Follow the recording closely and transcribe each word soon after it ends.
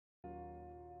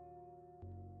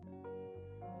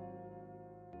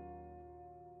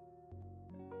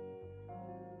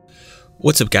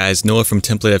What's up guys, Noah from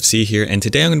Template FC here, and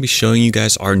today I'm going to be showing you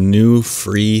guys our new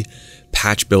free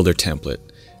patch builder template.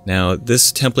 Now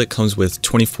this template comes with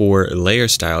 24 layer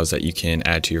styles that you can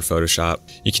add to your Photoshop.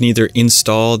 You can either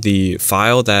install the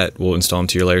file that will install them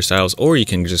to your layer styles, or you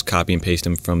can just copy and paste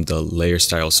them from the layer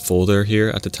styles folder here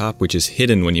at the top, which is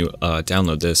hidden when you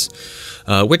download this.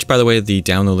 Which, by the way, the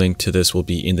download link to this will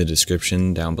be in the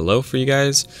description down below for you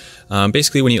guys.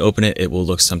 Basically when you open it, it will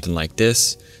look something like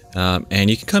this.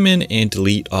 And you can come in and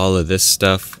delete all of this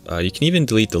stuff. You can even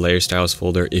delete the layer styles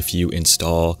folder if you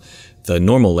install the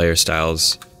normal layer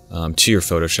styles to your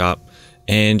Photoshop,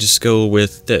 and just go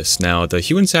with this. Now the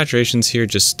hue and saturation's here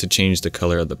just to change the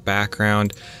color of the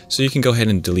background, so you can go ahead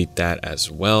and delete that as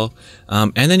well.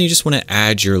 And then you just want to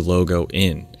add your logo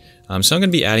in. So I'm going to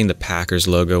be adding the Packers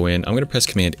logo in. I'm going to press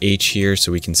Command H here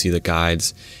so we can see the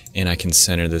guides, and I can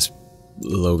center this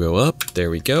logo up. There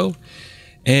we go.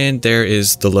 And there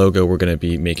is the logo we're going to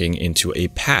be making into a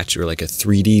patch, or like a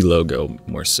 3D logo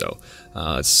more so.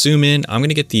 Let's zoom in. I'm going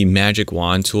to get the magic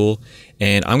wand tool,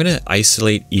 and I'm going to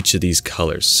isolate each of these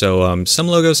colors. So some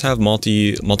logos have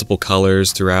multiple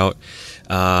colors throughout,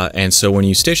 and so when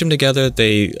you stitch them together,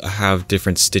 they have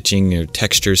different stitching or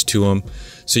textures to them.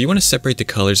 So you want to separate the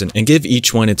colors and give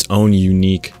each one its own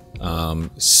unique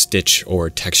stitch or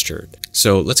texture.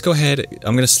 So let's go ahead.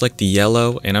 I'm going to select the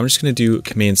yellow, and I'm just going to do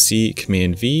Command C,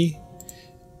 Command V.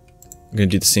 I'm going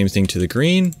to do the same thing to the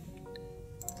green,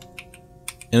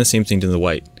 and the same thing to the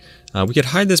white. We could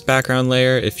hide this background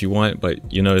layer if you want,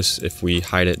 but you notice if we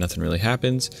hide it, nothing really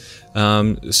happens.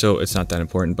 So it's not that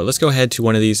important, but let's go ahead to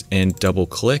one of these and double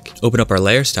click, open up our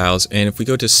layer styles. And if we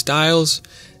go to styles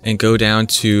and go down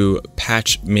to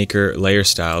patch maker layer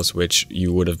styles, which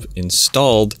you would have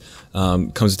installed,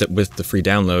 comes with the free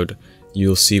download,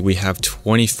 you'll see we have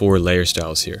 24 layer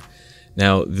styles here.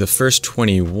 Now the first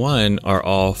 21 are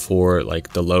all for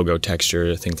like the logo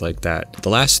texture, things like that. The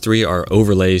last 3 are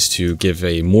overlays to give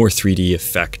a more 3D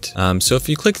effect. So if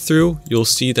you click through, you'll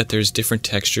see that there's different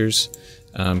textures,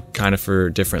 kind of for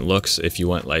different looks. If you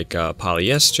want like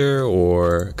polyester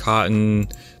or cotton,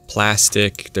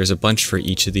 plastic, there's a bunch for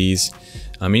each of these.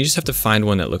 You just have to find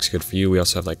one that looks good for you. We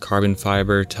also have like carbon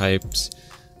fiber types,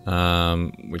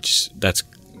 which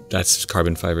that's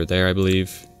carbon fiber there, I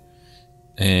believe.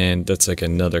 And that's like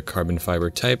another carbon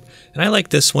fiber type. And I like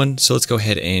this one, so let's go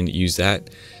ahead and use that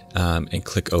and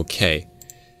click OK.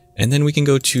 And then we can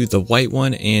go to the white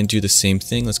one and do the same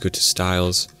thing. Let's go to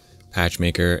Styles, Patch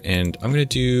Maker, and I'm going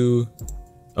to do,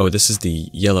 oh, this is the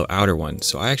yellow outer one.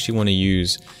 So I actually want to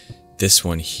use this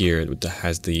one here that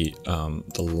has the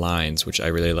lines, which I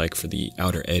really like for the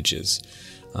outer edges.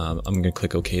 I'm going to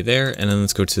click OK there, and then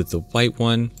let's go to the white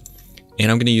one. And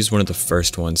I'm going to use one of the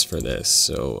first ones for this.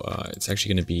 So it's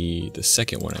actually going to be the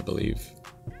second one, I believe.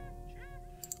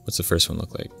 What's the first one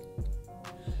look like?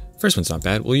 First one's not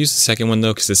bad. We'll use the second one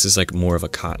though, because this is like more of a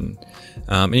cotton.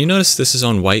 And you notice this is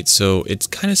on white, so it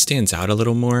kind of stands out a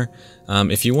little more.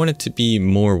 If you want it to be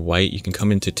more white, you can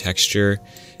come into texture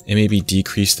and maybe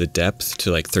decrease the depth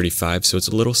to like 35, so it's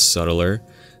a little subtler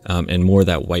and more of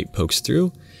that white pokes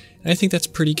through. And I think that's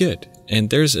pretty good. And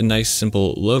there's a nice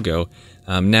simple logo.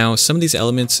 Now some of these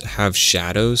elements have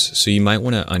shadows, so you might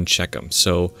want to uncheck them.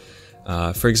 So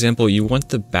for example, you want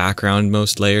the background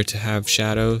most layer to have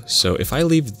shadow. So if I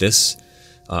leave this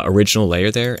original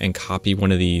layer there and copy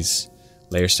one of these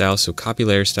layer styles, so copy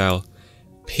layer style,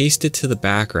 paste it to the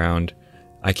background,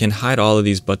 I can hide all of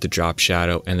these but the drop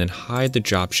shadow, and then hide the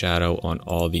drop shadow on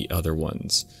all the other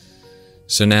ones.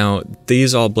 So now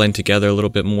these all blend together a little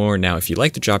bit more. Now if you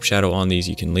like the drop shadow on these,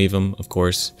 you can leave them, of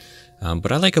course.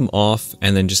 But I like them off,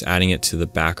 and then just adding it to the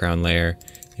background layer.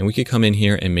 And we could come in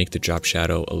here and make the drop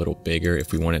shadow a little bigger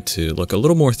if we want it to look a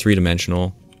little more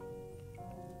three-dimensional.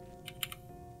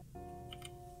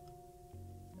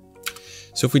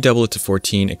 So if we double it to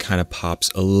 14, it kind of pops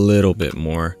a little bit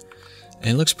more. And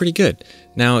it looks pretty good.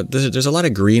 Now there's a lot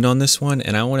of green on this one,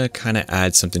 and I want to kind of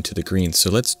add something to the green.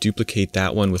 So let's duplicate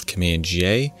that one with Command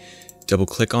J, double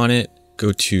click on it,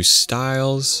 go to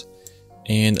Styles,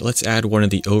 and let's add one of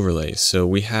the overlays. So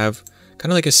we have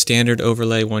kind of like a standard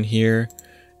overlay one here,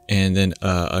 and then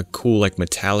a cool like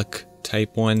metallic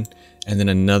type one, and then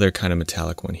another kind of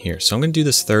metallic one here. So I'm going to do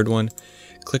this third one,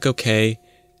 click OK,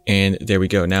 and there we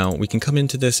go. Now we can come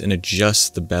into this and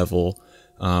adjust the bevel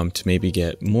to maybe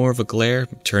get more of a glare,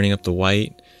 turning up the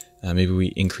white. Maybe we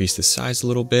increase the size a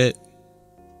little bit.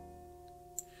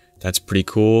 That's pretty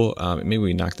cool. Maybe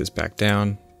we knock this back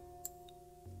down.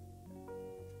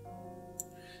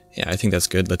 Yeah, I think that's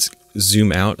good. Let's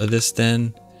zoom out of this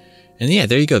then. And yeah,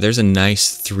 there you go. There's a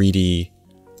nice 3D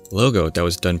logo that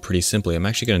was done pretty simply. I'm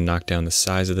actually going to knock down the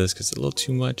size of this because it's a little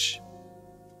too much.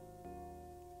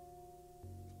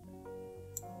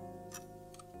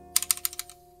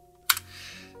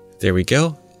 There we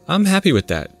go. I'm happy with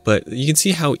that, but you can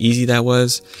see how easy that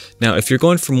was. Now, if you're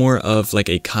going for more of like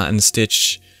a cotton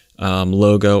stitch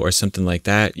logo or something like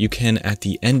that, you can, at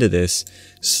the end of this,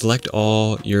 select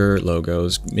all your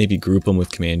logos, maybe group them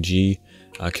with Command G,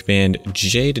 Command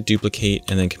J to duplicate,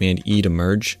 and then Command E to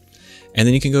merge. And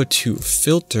then you can go to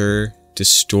Filter,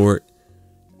 Distort,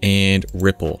 and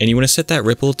Ripple. And you want to set that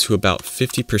ripple to about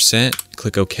 50%.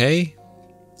 Click OK.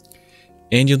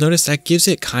 And you'll notice that gives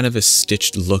it kind of a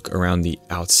stitched look around the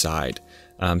outside.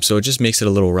 So it just makes it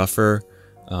a little rougher.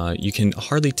 You can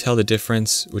hardly tell the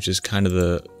difference, which is kind of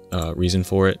the reason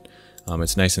for it.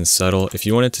 It's nice and subtle. If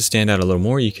you want it to stand out a little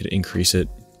more, you could increase it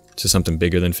to something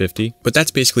bigger than 50. But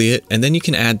that's basically it. And then you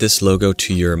can add this logo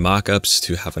to your mockups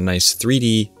to have a nice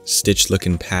 3D stitched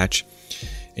looking patch.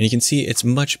 And you can see it's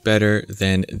much better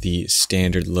than the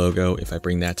standard logo. If I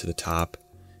bring that to the top,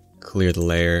 clear the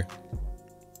layer.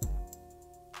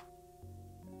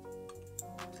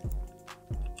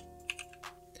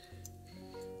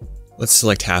 Let's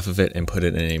select half of it and put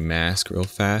it in a mask real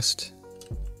fast.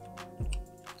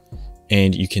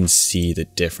 And you can see the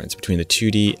difference between the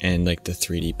 2D and like the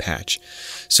 3D patch.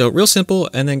 So real simple,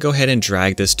 and then go ahead and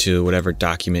drag this to whatever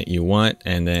document you want,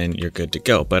 and then you're good to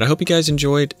go. But I hope you guys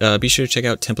enjoyed. Be sure to check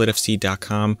out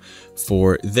templatefc.com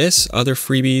for this, other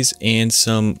freebies, and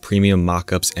some premium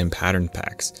mockups and pattern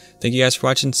packs. Thank you guys for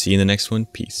watching. See you in the next one.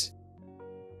 Peace.